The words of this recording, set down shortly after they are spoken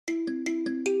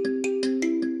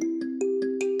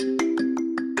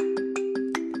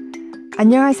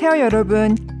안녕하세요,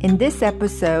 여러분. In this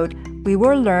episode, we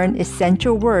will learn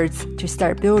essential words to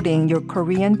start building your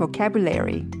Korean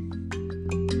vocabulary.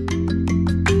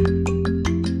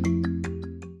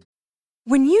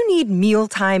 When you need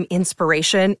mealtime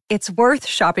inspiration, it's worth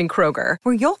shopping Kroger,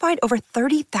 where you'll find over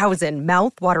 30,000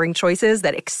 mouth-watering choices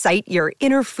that excite your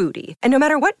inner foodie. And no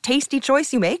matter what tasty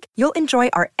choice you make, you'll enjoy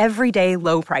our everyday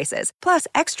low prices, plus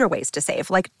extra ways to save,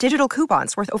 like digital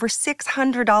coupons worth over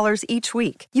 $600 each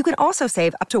week. You can also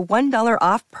save up to $1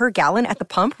 off per gallon at the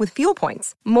pump with fuel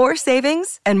points. More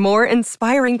savings and more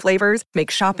inspiring flavors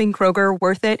make shopping Kroger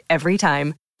worth it every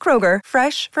time. Kroger,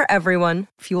 fresh for everyone.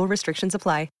 Fuel restrictions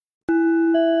apply.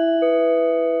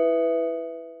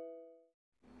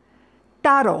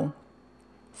 따로,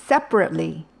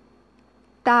 separately.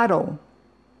 따로,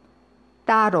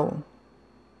 따로.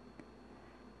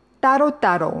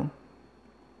 따로따로,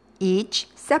 each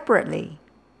separately.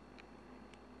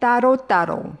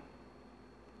 따로따로,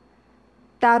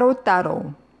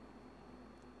 따로따로.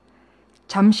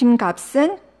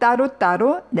 점심값은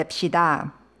따로따로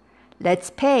냅시다. Let's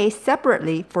pay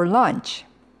separately for lunch.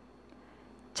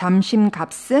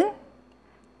 점심값은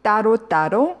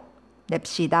따로따로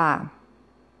냅시다.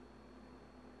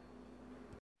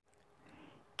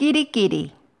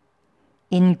 끼리끼리,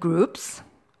 in groups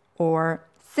or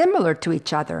similar to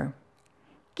each other.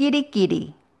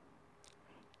 끼리끼리,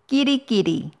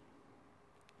 끼리끼리.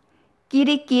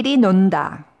 끼리끼리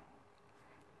논다.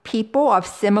 People of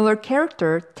similar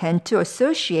character tend to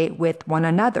associate with one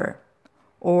another,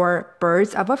 or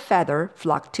birds of a feather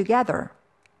flock together.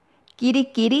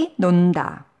 끼리끼리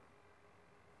논다.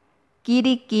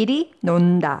 끼리끼리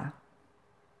논다.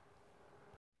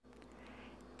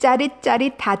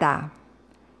 짜릿짜릿하다.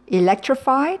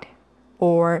 Electrified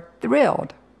or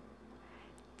thrilled.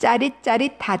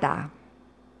 짜릿짜릿하다.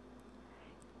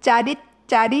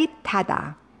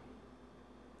 짜릿짜릿하다.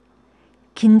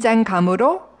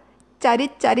 긴장감으로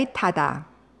짜릿짜릿하다.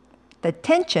 The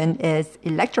tension is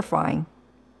electrifying.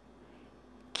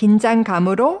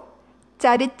 긴장감으로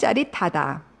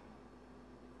짜릿짜릿하다.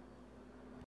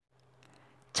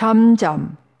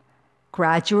 점점,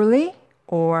 gradually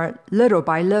or little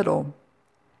by little.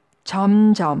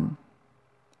 점점,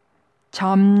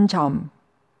 점점.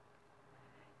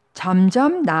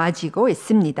 점점 나아지고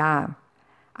있습니다.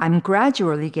 I'm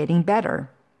gradually getting better.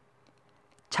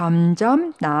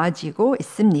 점점 나아지고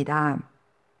있습니다.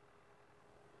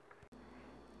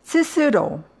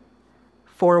 스스로,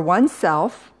 for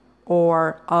oneself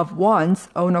or of one's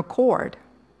own accord.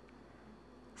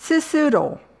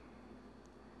 스스로,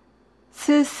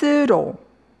 스스로.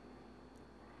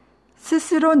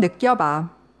 스스로 느껴봐.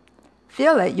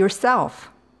 Feel it yourself.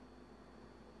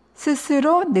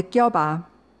 스스로 느껴봐.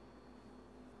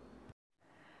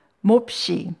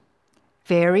 몹시,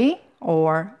 very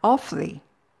or awfully.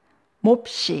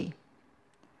 몹시,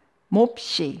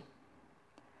 몹시.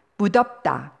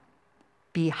 무덥다,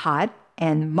 be hot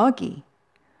and muggy.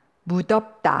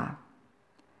 무덥다,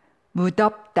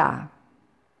 무덥다.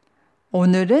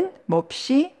 오늘은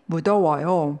몹시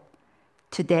무더워요.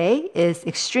 Today is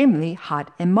extremely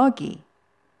hot and muggy.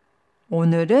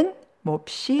 오늘은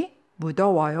몹시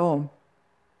무더워요.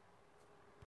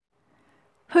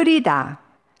 흐리다,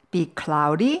 be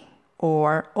cloudy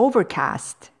or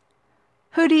overcast.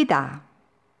 흐리다,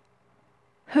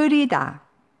 흐리다.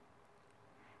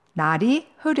 날이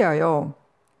흐려요.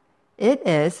 It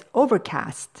is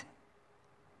overcast.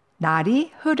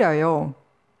 날이 흐려요.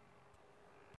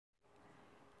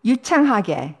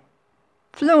 유창하게,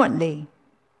 fluently.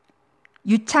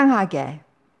 유창하게,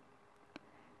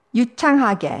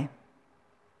 유창하게.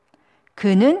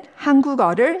 그는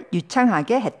한국어를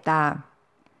유창하게 했다.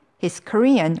 His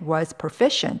Korean was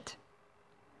proficient.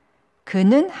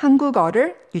 그는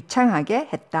한국어를 유창하게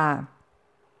했다.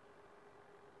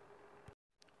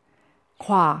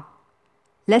 과,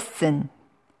 lesson.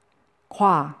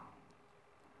 과,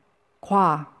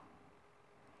 과.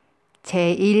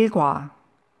 제1과,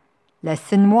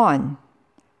 lesson 1.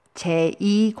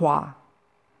 제2과,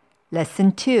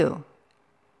 lesson 2.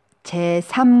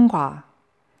 제3과,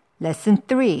 lesson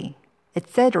 3,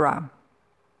 etc.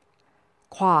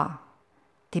 과,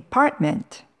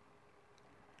 department.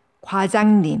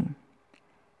 과장님,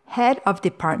 head of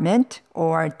department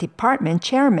or department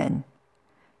chairman.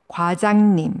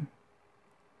 과장님,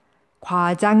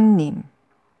 과장님.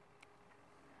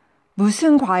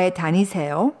 무슨 과에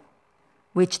다니세요?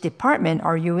 Which department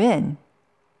are you in?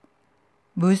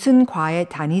 무슨 과에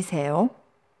다니세요?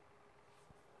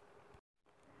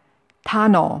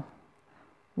 단어,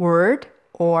 word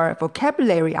or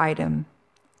vocabulary item.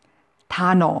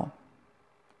 단어,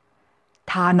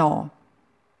 단어.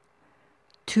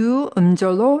 두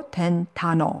음절로 된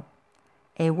단어.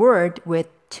 A word with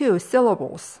two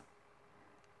syllables.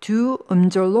 두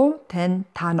음절로 된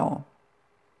단어.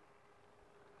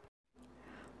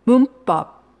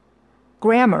 문법,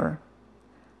 grammar.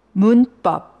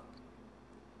 문법,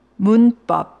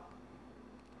 문법.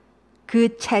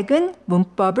 그 책은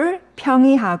문법을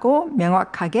평이하고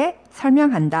명확하게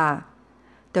설명한다.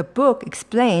 The book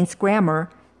explains grammar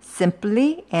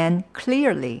simply and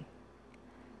clearly.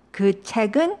 그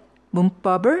책은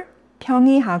문법을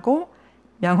평이하고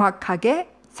명확하게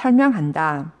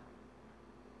설명한다.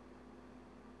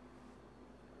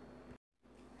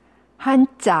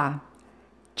 한자,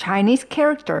 Chinese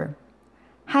character.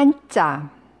 한자,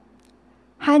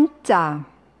 한자.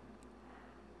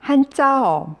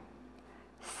 한자어,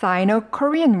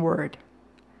 Sino-Korean word.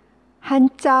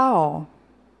 한자어,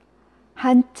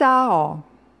 한자어.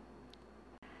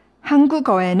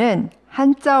 한국어에는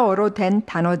한자어로 된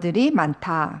단어들이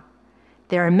많다.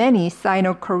 There are many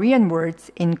Sino-Korean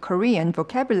words in Korean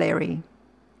vocabulary.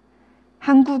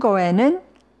 한국어에는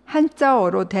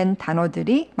한자어로 된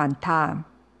단어들이 많다.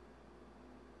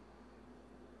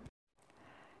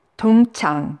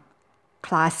 동창,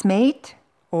 classmate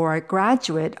or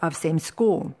graduate of same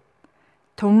school.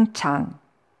 동창,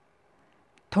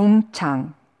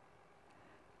 동창.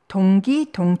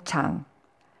 동기 동창,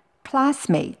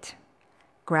 classmate,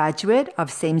 graduate of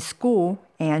same school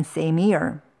and same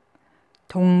year.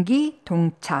 동기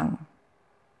동창,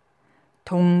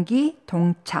 동기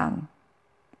동창.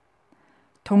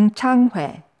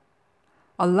 동창회,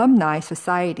 alumni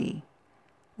society,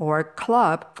 or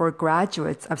club for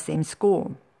graduates of same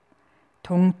school.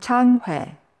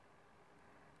 동창회,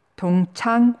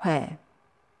 동창회.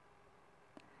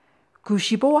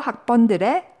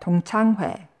 95학번들의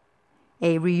동창회.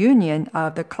 A reunion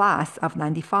of the class of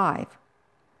 95.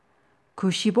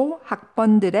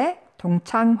 95학번들의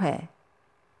동창회.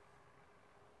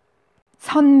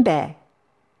 선배,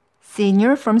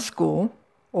 senior from school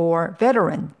or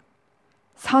veteran.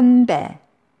 선배,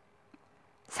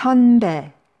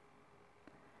 선배.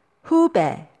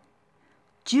 후배,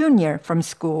 junior from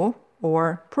school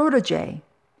or protege.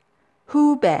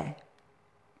 후배,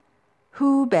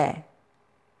 후배.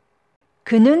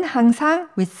 그는 항상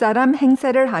윗사람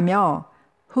행세를 하며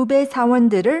후배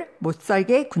사원들을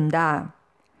못살게 군다.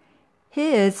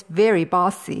 He is very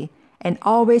bossy and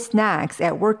always nags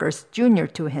at workers junior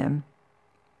to him.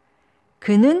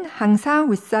 그는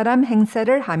항상 윗사람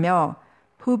행세를 하며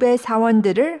후배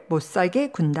사원들을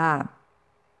못살게 군다.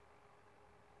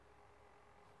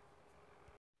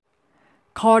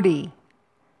 거리,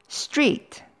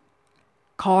 street,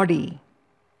 거리,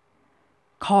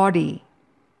 거리.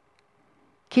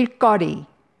 길거리,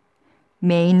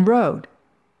 main road,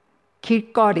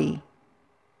 길거리,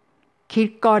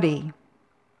 길거리.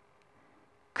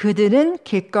 그들은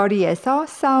길거리에서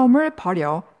싸움을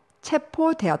벌여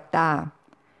체포되었다.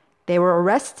 They were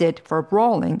arrested for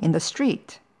brawling in the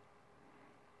street.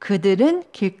 그들은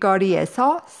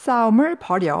길거리에서 싸움을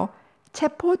벌여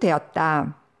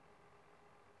체포되었다.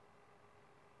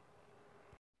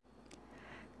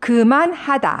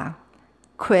 그만하다,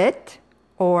 quit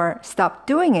or stop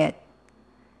doing it.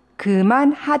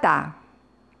 그만하다,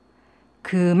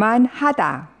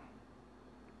 그만하다.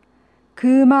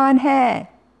 그만해,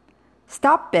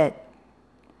 stop it.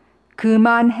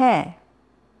 그만해,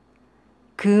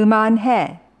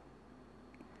 그만해.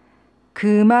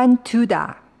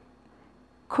 그만두다,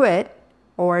 quit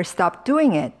or stop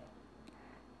doing it.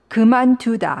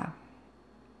 그만두다,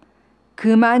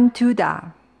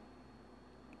 그만두다.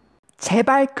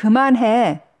 제발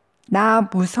그만해. 나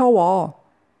무서워.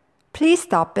 Please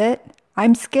stop it.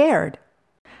 I'm scared.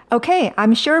 Okay,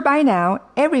 I'm sure by now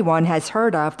everyone has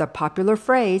heard of the popular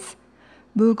phrase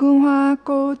무궁화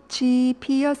꽃이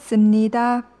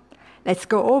피었습니다. Let's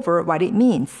go over what it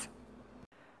means.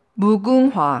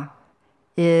 무궁화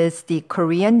is the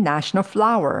Korean national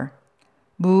flower.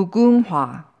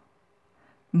 무궁화,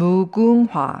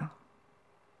 무궁화.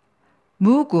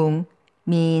 무궁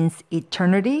means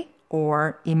eternity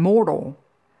or immortal.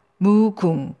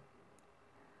 무궁,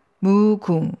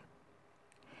 무궁.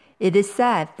 It is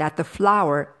said that the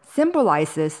flower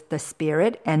symbolizes the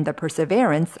spirit and the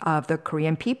perseverance of the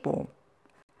Korean people.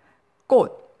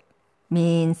 꽃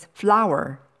means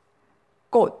flower.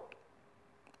 꽃,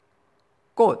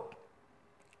 꽃.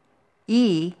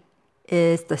 이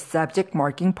is the subject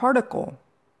marking particle.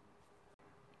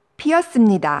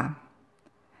 피었습니다.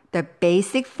 The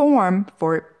basic form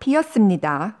for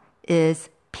피었습니다 is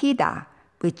피다,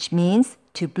 which means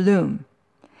to bloom.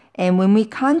 And when we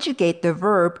conjugate the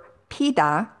verb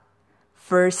피다,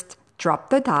 first drop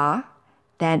the 다,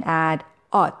 then add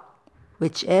엇,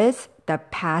 which is the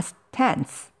past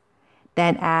tense.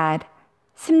 Then add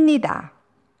습니다,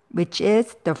 which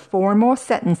is the formal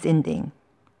sentence ending.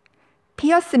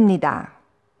 피었습니다,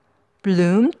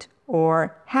 bloomed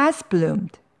or has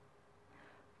bloomed.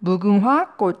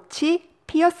 무궁화 꽃이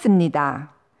피었습니다.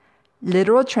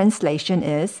 Literal translation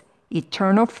is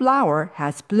eternal flower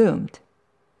has bloomed.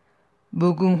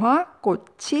 무궁화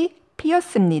꽃이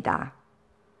피었습니다.